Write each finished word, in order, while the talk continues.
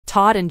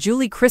Todd and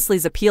Julie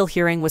Chrisley's appeal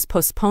hearing was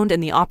postponed in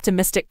the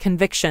optimistic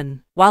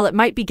conviction. While it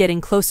might be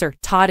getting closer,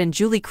 Todd and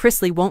Julie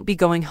Chrisley won't be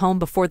going home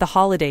before the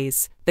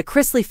holidays. The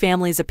Chrisley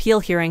family's appeal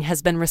hearing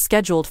has been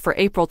rescheduled for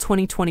April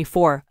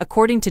 2024,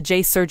 according to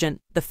Jay Sargent,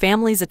 the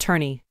family's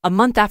attorney. A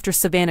month after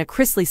Savannah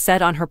Chrisley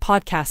said on her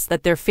podcast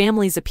that their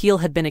family's appeal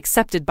had been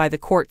accepted by the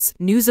courts,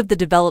 news of the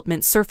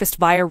development surfaced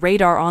via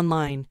Radar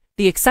Online.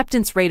 The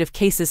acceptance rate of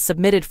cases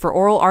submitted for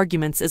oral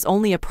arguments is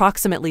only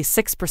approximately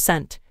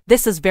 6%.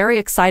 "This is very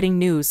exciting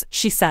news,"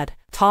 she said.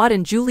 Todd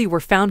and Julie were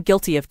found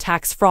guilty of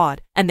tax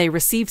fraud, and they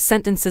received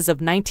sentences of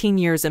 19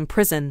 years in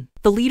prison.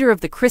 The leader of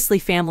the Chrisley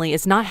family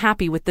is not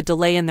happy with the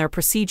delay in their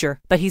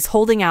procedure, but he's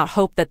holding out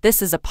hope that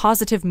this is a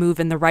positive move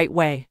in the right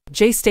way.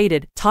 Jay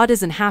stated, "Todd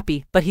isn't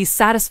happy, but he's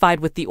satisfied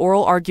with the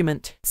oral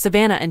argument."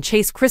 Savannah and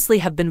Chase Chrisley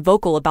have been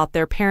vocal about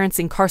their parents'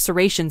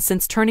 incarceration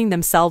since turning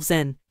themselves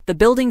in. The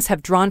buildings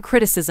have drawn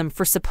criticism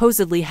for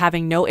supposedly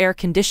having no air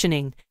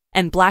conditioning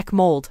and black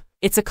mold.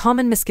 "It's a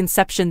common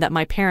misconception that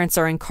my parents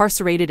are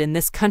incarcerated in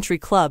this country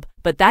club,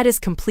 but that is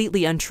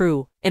completely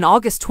untrue." In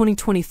August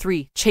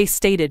 2023, Chase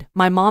stated,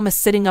 "My mom is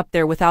sitting up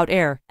there without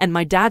air, and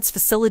my dad's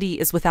facility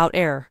is without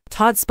air."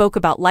 Todd spoke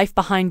about life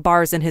behind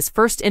bars in his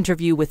first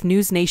interview with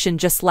News Nation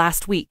just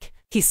last week.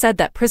 He said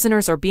that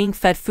prisoners are being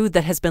fed food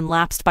that has been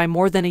lapsed by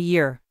more than a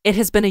year. "It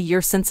has been a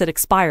year since it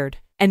expired.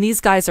 And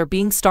these guys are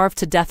being starved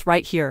to death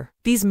right here.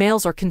 These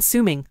males are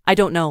consuming, I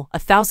don't know,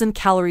 1,000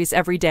 calories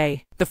every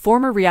day." The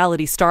former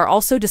reality star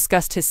also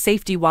discussed his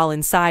safety while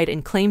inside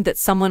and claimed that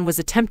someone was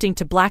attempting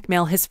to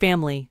blackmail his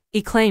family.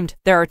 He claimed,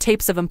 "There are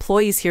tapes of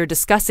employees here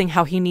discussing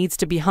how he needs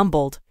to be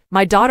humbled.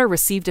 My daughter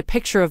received a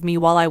picture of me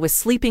while I was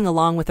sleeping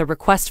along with a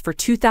request for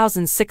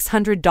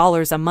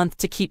 $2,600 a month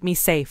to keep me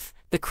safe."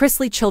 The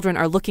Chrisley children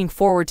are looking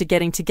forward to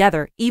getting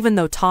together, even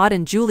though Todd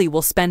and Julie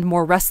will spend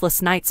more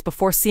restless nights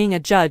before seeing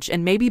a judge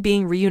and maybe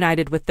being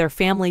reunited with their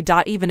family.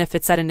 Even if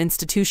it's at an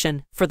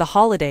institution, for the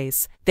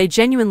holidays, they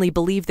genuinely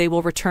believe they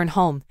will return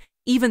home,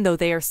 even though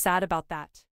they are sad about that.